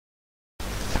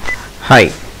Hi.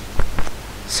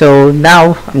 So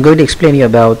now I'm going to explain you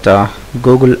about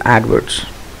Google AdWords.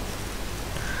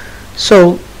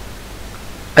 So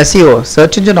SEO,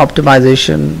 search engine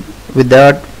optimization, with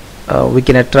that we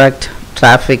can attract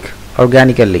traffic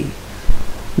organically.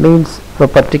 Means for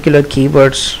particular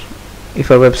keywords,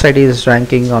 if our website is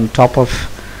ranking on top of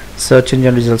search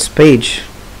engine results page,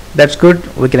 that's good,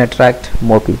 we can attract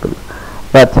more people.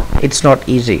 But it's not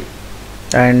easy,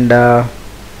 and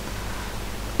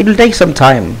it will take some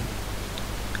time.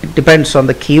 It depends on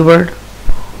the keyword.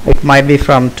 It might be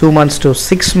from 2 months to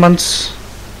 6 months,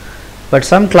 but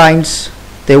some clients,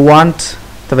 they want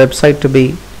the website to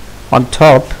be on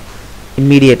top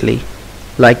immediately,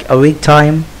 like a week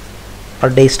time or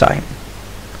days time.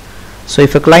 So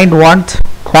if a client want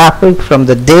traffic from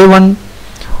the day one,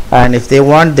 and if they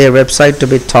want their website to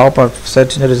be top of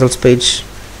search engine results page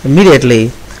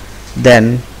immediately,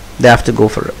 then they have to go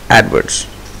for AdWords,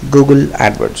 Google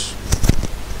AdWords.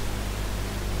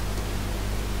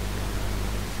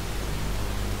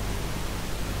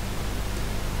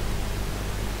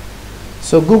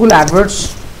 So Google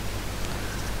AdWords,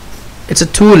 it's a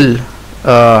tool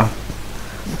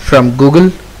from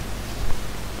Google.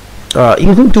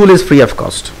 Using tool is free of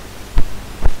cost.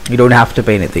 You don't have to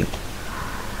pay anything.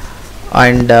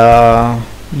 And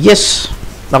yes,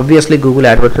 obviously Google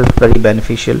AdWords is very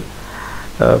beneficial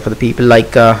for the people.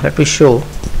 Like let me show.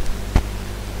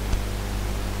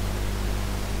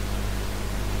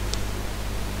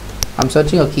 I'm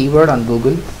searching a keyword on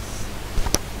Google,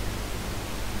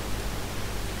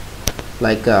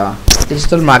 like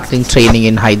digital marketing training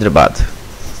in Hyderabad.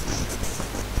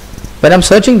 When I'm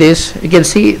searching this, you can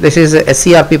see this is a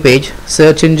SERP page,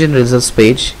 search engine results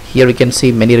page. Here you can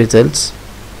see many results,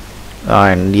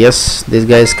 and yes, this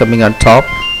guy is coming on top.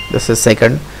 This is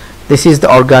second. This is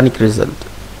the organic result.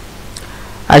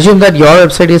 Assume that your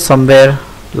website is somewhere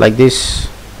like this,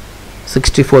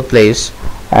 64th place,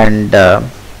 and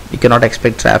you cannot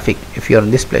expect traffic if you are in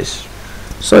this place.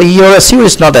 So your SEO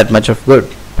is not that much of good.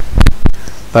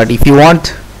 But if you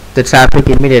want the traffic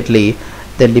immediately,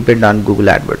 then depend on Google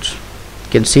AdWords. You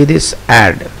can see this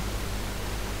ad.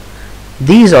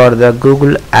 These are the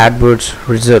Google AdWords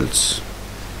results.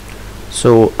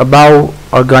 So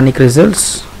above organic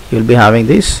results, you'll be having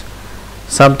this.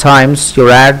 Sometimes your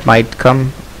ad might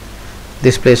come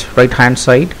this place, right hand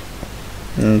side,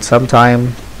 and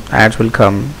sometime ads will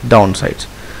come down sides.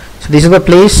 So this is the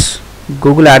place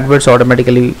Google AdWords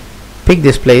automatically pick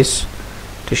this place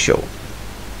to show.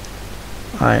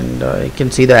 And you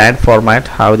can see the ad format,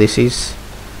 how this is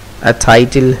a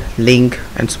title, link,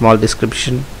 and small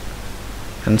description,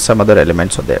 and some other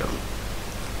elements are there.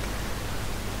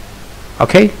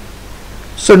 Okay,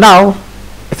 so now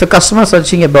if a customer is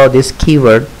searching about this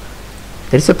keyword,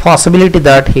 there is a possibility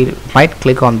that he might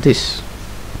click on this.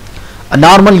 A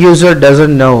normal user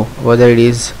doesn't know whether it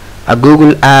is a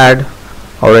Google ad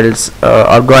or else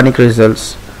organic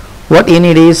results. What he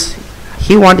need is,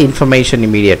 he want information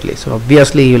immediately, so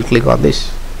obviously he will click on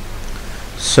this.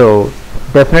 So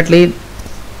definitely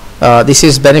this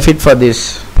is benefit for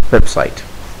this website.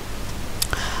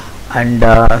 And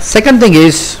second thing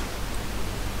is,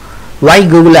 why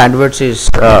Google AdWords is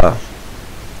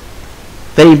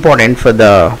very important for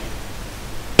the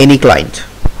any client,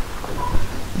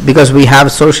 because we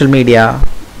have social media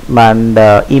and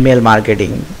email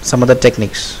marketing, some other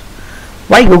techniques.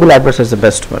 Why Google AdWords is the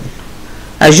best one?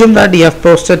 Assume that you have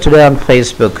posted today on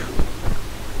Facebook.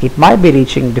 It might be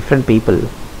reaching different people.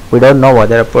 We don't know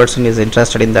whether a person is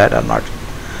interested in that or not.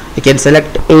 You can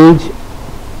select age,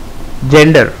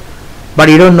 gender, but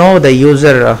you don't know the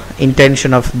user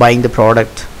intention of buying the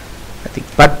product, I think.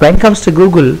 But when it comes to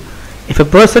Google, if a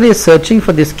person is searching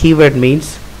for this keyword,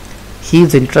 means he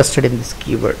is interested in this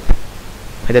keyword,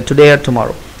 either today or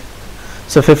tomorrow.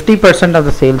 So 50% of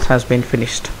the sales has been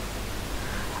finished.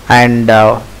 And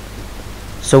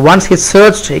so once he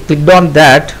searched, he clicked on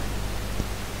that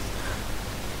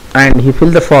and he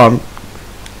filled the form,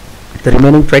 the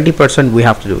remaining 20% we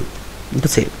have to do the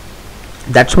same.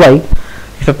 That's why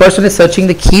if a person is searching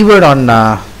the keyword on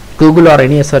Google or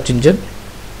any search engine,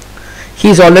 he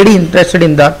is already interested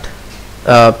in that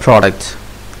product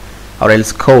or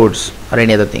else codes or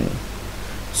any other thing.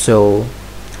 So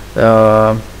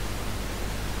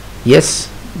yes,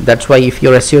 that's why if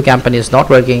your SEO campaign is not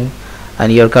working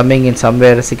and you're coming in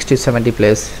somewhere 60-70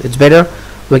 place, it's better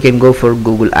we can go for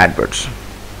Google AdWords.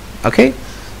 Okay,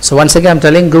 so once again I'm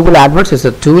telling, Google AdWords is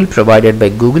a tool provided by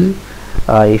Google.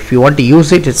 If you want to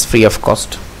use it, it's free of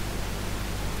cost.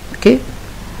 Okay,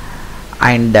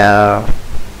 and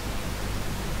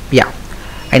yeah,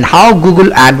 and how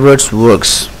Google AdWords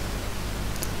works,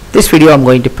 this video I'm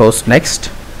going to post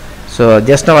next. So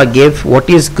just now I gave what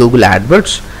is Google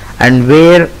AdWords and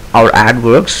where our ad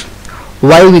works,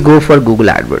 why we go for Google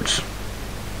AdWords.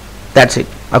 That's it.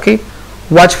 Okay,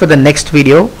 watch for the next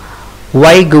video,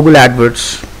 why Google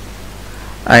AdWords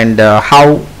and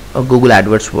how Google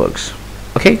AdWords works.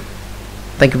 Okay,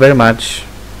 thank you very much.